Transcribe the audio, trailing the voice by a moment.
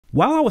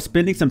While I was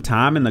spending some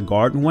time in the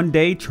garden one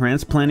day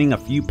transplanting a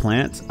few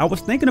plants, I was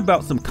thinking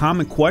about some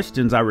common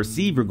questions I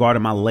received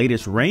regarding my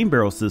latest rain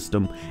barrel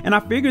system, and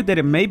I figured that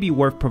it may be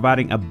worth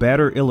providing a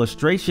better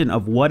illustration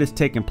of what is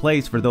taking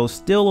place for those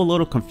still a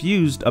little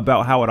confused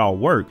about how it all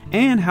works,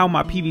 and how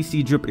my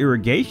PVC drip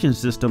irrigation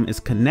system is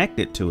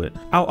connected to it.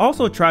 I'll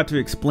also try to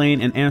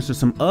explain and answer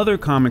some other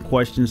common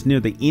questions near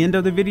the end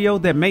of the video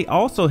that may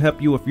also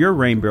help you with your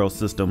rain barrel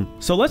system.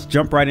 So let's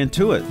jump right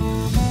into it.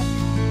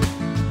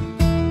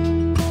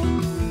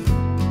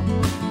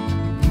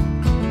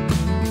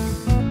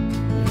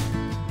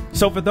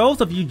 So for those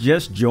of you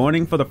just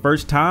joining for the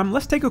first time,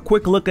 let's take a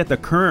quick look at the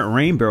current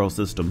rain barrel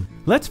system.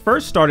 Let's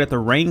first start at the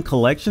rain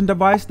collection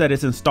device that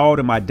is installed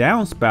in my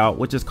downspout,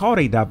 which is called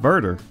a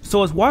diverter.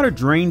 So as water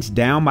drains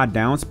down my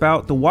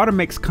downspout, the water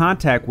makes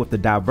contact with the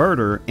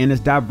diverter and is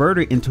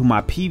diverted into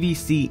my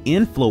PVC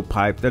inflow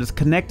pipe that is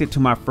connected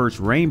to my first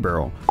rain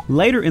barrel.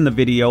 Later in the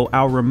video,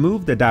 I'll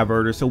remove the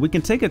diverter so we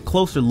can take a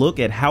closer look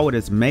at how it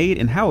is made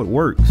and how it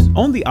works.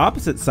 On the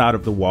opposite side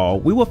of the wall,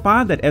 we will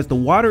find that as the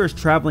water is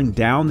traveling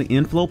down the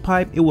inflow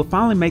pipe, it will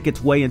finally make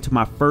its way into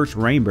my first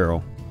rain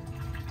barrel.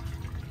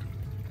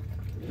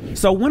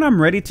 So when I'm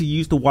ready to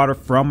use the water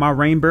from my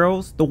rain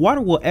barrels, the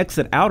water will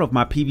exit out of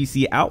my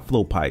PVC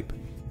outflow pipe.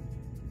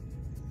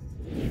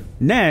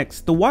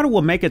 Next, the water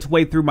will make its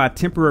way through my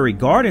temporary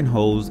garden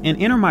hose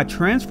and enter my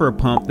transfer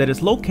pump that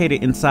is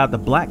located inside the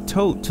black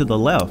tote to the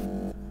left.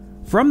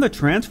 From the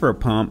transfer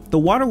pump, the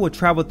water will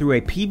travel through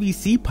a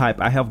PVC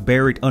pipe I have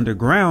buried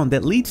underground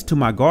that leads to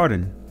my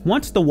garden.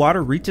 Once the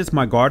water reaches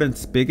my garden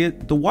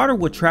spigot, the water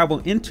will travel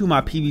into my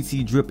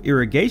PVC drip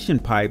irrigation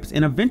pipes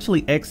and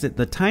eventually exit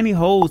the tiny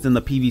holes in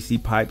the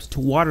PVC pipes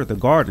to water the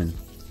garden.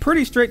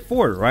 Pretty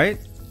straightforward, right?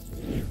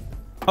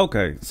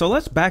 Okay, so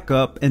let's back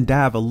up and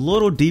dive a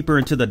little deeper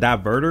into the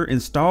diverter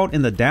installed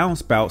in the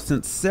downspout,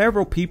 since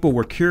several people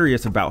were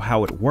curious about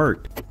how it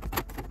worked.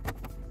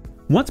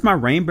 Once my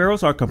rain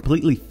barrels are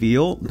completely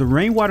filled, the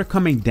rainwater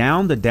coming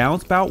down the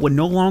downspout will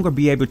no longer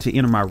be able to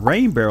enter my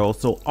rain barrel,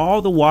 so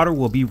all the water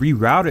will be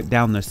rerouted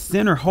down the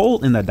center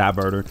hole in the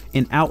diverter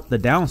and out the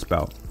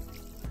downspout.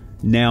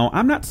 Now,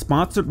 I'm not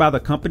sponsored by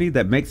the company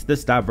that makes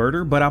this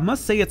diverter, but I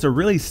must say it's a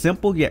really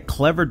simple yet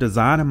clever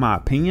design in my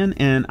opinion,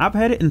 and I've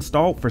had it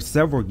installed for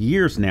several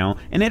years now,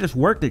 and it has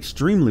worked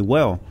extremely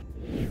well.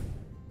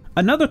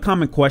 Another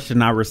common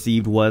question I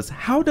received was,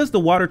 how does the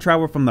water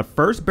travel from the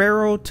first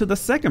barrel to the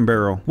second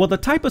barrel? Well, the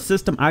type of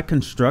system I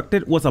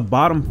constructed was a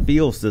bottom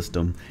fill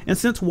system, and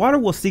since water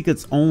will seek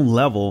its own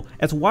level,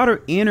 as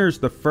water enters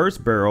the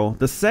first barrel,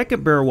 the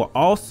second barrel will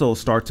also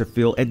start to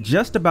fill at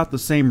just about the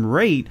same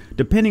rate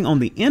depending on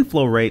the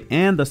inflow rate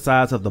and the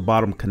size of the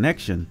bottom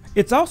connection.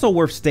 It's also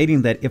worth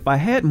stating that if I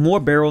had more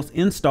barrels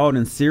installed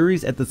in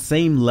series at the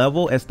same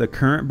level as the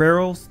current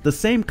barrels, the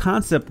same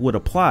concept would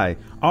apply.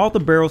 All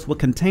the barrels would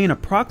contain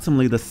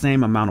approximately the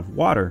same amount of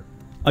water.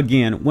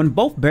 Again, when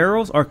both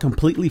barrels are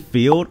completely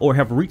filled or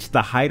have reached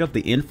the height of the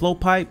inflow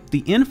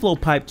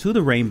pipe to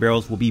the rain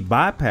barrels will be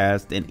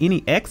bypassed and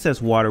any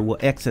excess water will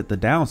exit the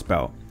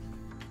downspout.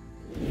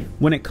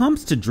 When it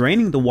comes to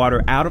draining the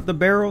water out of the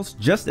barrels,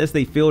 just as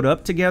they filled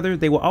up together,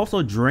 they will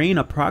also drain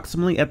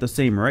approximately at the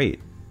same rate.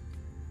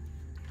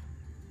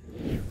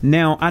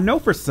 Now, I know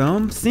for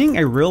some, seeing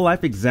a real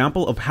life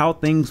example of how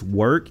things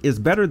work is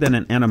better than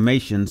an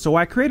animation, so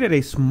I created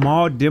a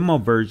small demo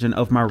version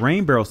of my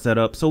rain barrel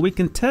setup so we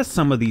can test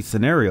some of these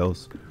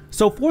scenarios.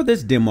 So for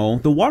this demo,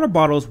 the water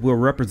bottles will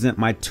represent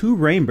my two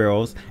rain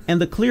barrels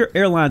and the clear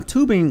airline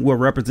tubing will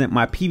represent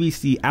my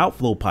PVC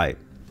outflow pipe.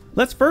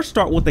 Let's first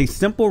start with a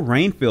simple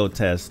rain fill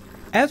test.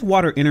 As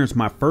water enters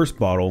my first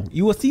bottle,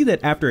 you will see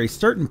that after a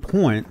certain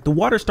point, the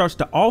water starts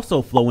to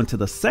also flow into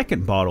the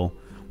second bottle.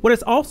 What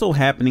is also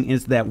happening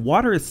is that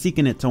water is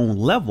seeking its own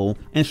level,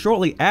 and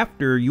shortly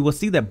after you will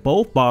see that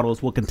both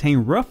bottles will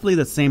contain roughly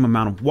the same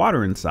amount of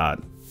water inside.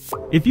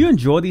 If you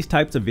enjoy these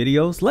types of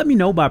videos, let me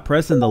know by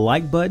pressing the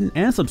like button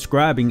and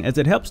subscribing, as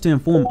it helps to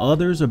inform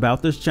others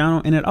about this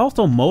channel and it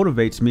also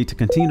motivates me to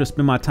continue to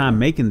spend my time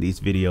making these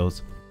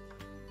videos.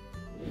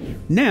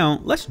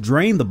 Now let's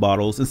drain the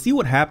bottles and see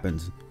what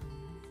happens.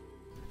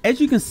 As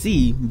you can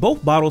see,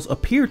 both bottles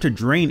appear to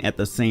drain at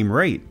the same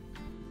rate.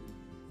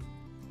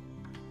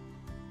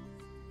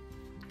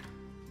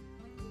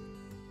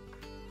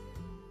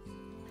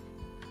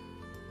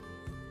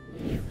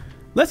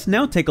 Let's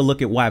now take a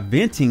look at why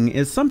venting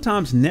is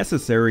sometimes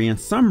necessary in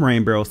some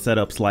rain barrel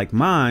setups like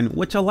mine,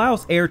 which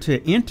allows air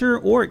to enter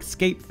or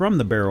escape from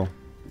the barrel.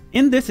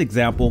 In this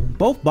example,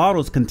 both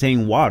bottles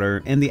contain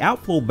water and the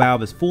outflow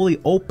valve is fully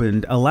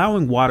opened,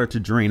 allowing water to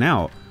drain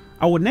out.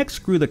 I will next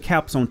screw the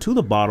caps onto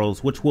the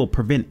bottles, which will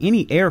prevent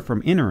any air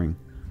from entering.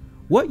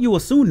 What you will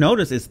soon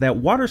notice is that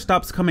water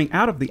stops coming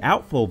out of the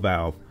outflow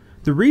valve.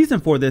 The reason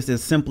for this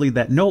is simply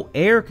that no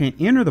air can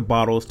enter the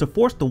bottles to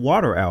force the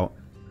water out.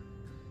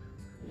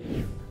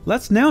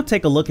 Let's now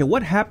take a look at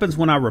what happens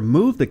when I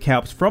remove the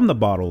caps from the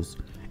bottles.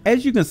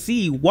 As you can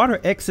see,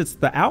 water exits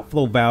the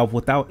outflow valve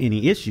without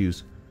any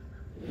issues.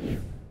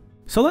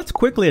 So let's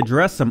quickly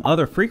address some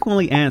other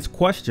frequently asked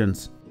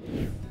questions.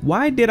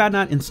 Why did I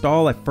not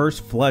install a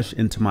first flush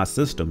into my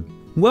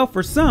system? Well,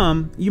 for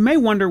some, you may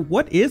wonder,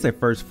 what is a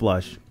first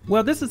flush?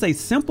 Well, this is a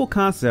simple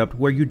concept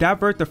where you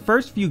divert the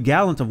first few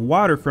gallons of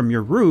water from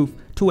your roof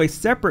to a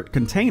separate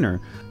container,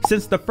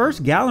 since the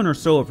first gallon or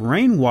so of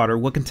rainwater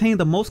will contain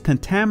the most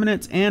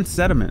contaminants and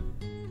sediment.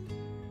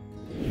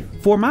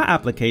 For my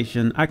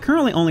application, I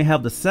currently only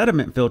have the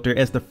sediment filter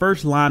as the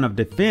first line of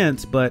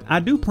defense, but I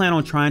do plan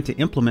on trying to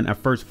implement a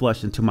first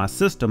flush into my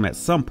system at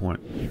some point.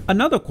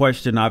 Another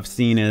question I've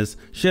seen is,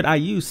 should I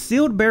use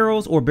sealed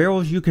barrels or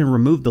barrels you can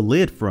remove the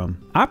lid from?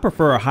 I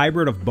prefer a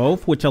hybrid of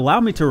both, which allow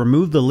me to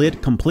remove the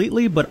lid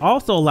completely, but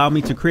also allow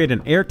me to create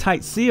an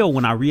airtight seal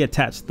when I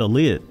reattach the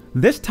lid.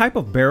 This type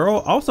of barrel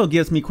also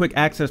gives me quick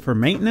access for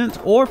maintenance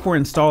or for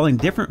installing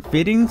different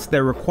fittings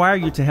that require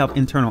you to have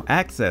internal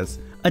access.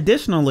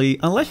 Additionally,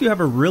 unless you have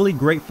a really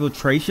great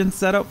filtration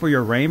setup for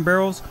your rain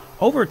barrels,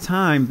 over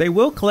time they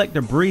will collect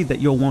debris that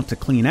you'll want to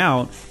clean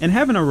out, and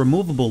having a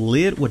removable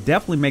lid would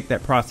definitely make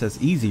that process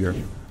easier.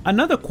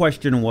 Another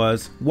question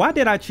was, why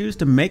did I choose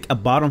to make a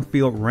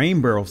bottom-filled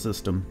rain barrel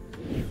system?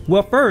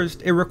 Well,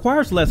 first, it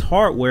requires less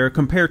hardware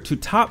compared to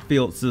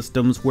top-filled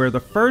systems where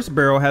the first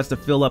barrel has to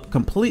fill up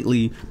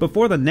completely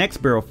before the next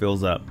barrel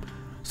fills up.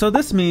 So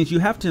this means you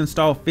have to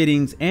install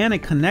fittings and a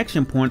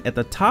connection point at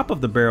the top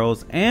of the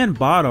barrels and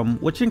bottom,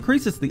 which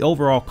increases the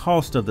overall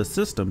cost of the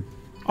system.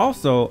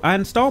 Also, I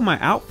installed my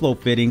outflow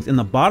fittings in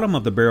the bottom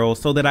of the barrels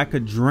so that I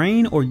could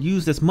drain or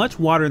use as much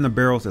water in the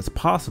barrels as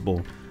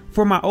possible.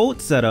 For my old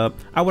setup,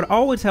 I would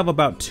always have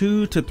about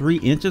 2 to 3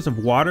 inches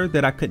of water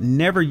that I could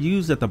never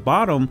use at the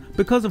bottom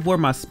because of where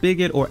my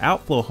spigot or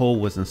outflow hole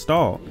was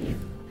installed.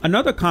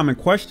 Another common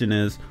question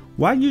is,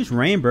 why use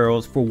rain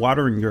barrels for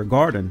watering your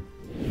garden?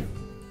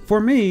 For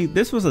me,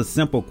 this was a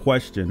simple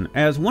question,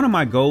 as one of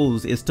my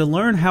goals is to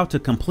learn how to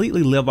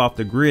completely live off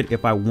the grid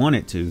if I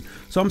wanted to,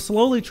 so I'm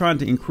slowly trying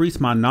to increase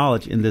my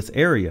knowledge in this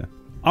area.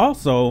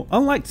 Also,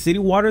 unlike city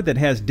water that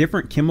has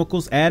different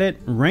chemicals added,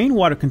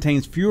 rainwater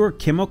contains fewer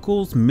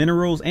chemicals,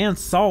 minerals, and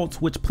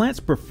salts which plants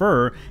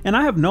prefer, and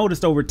I have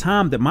noticed over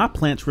time that my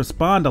plants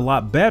respond a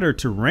lot better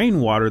to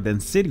rainwater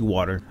than city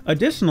water.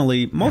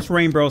 Additionally, most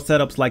rain barrel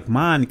setups like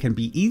mine can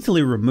be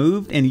easily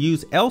removed and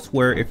used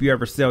elsewhere if you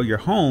ever sell your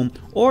home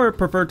or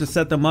prefer to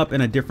set them up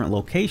in a different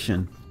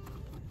location.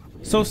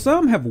 So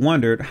some have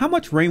wondered, how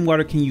much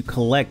rainwater can you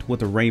collect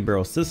with a rain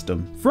barrel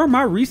system? From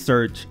my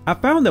research, I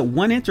found that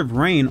 1 inch of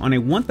rain on a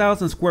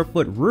 1,000 square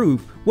foot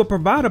roof would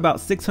provide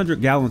about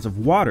 600 gallons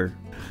of water.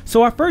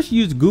 So I first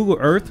used Google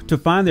Earth to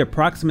find the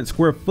approximate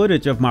square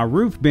footage of my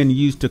roof being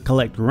used to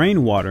collect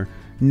rainwater.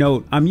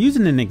 Note, I'm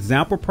using an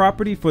example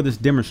property for this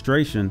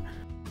demonstration.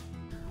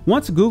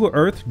 Once Google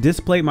Earth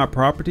displayed my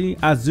property,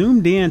 I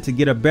zoomed in to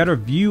get a better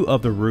view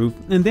of the roof,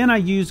 and then I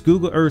used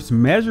Google Earth's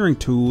measuring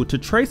tool to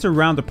trace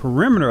around the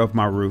perimeter of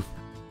my roof.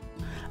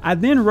 I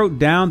then wrote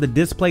down the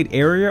displayed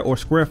area or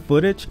square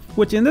footage,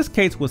 which in this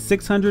case was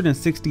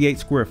 668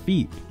 square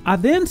feet. I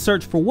then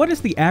searched for what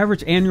is the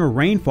average annual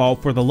rainfall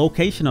for the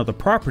location of the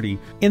property.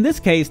 In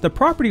this case, the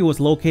property was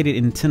located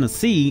in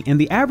Tennessee,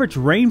 and the average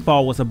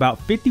rainfall was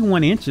about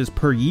 51 inches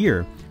per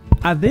year.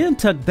 I then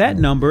took that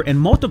number and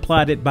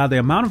multiplied it by the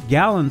amount of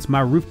gallons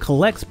my roof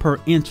collects per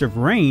inch of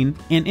rain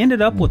and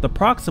ended up with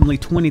approximately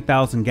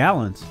 20,000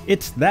 gallons.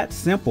 It's that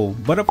simple,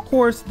 but of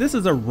course this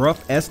is a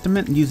rough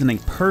estimate using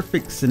a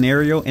perfect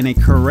scenario and a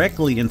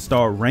correctly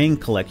installed rain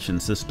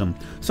collection system,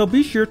 so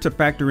be sure to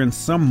factor in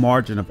some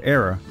margin of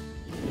error.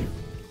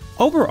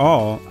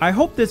 Overall, I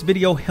hope this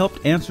video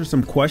helped answer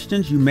some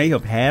questions you may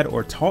have had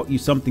or taught you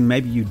something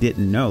maybe you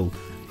didn't know.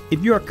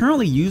 If you are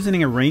currently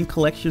using a rain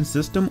collection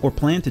system or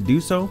plan to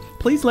do so,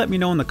 please let me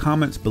know in the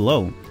comments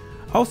below.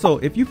 Also,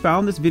 if you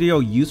found this video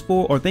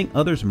useful or think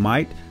others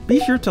might,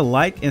 be sure to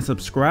like and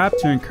subscribe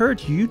to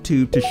encourage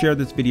YouTube to share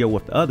this video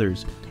with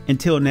others.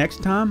 Until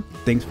next time,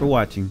 thanks for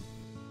watching.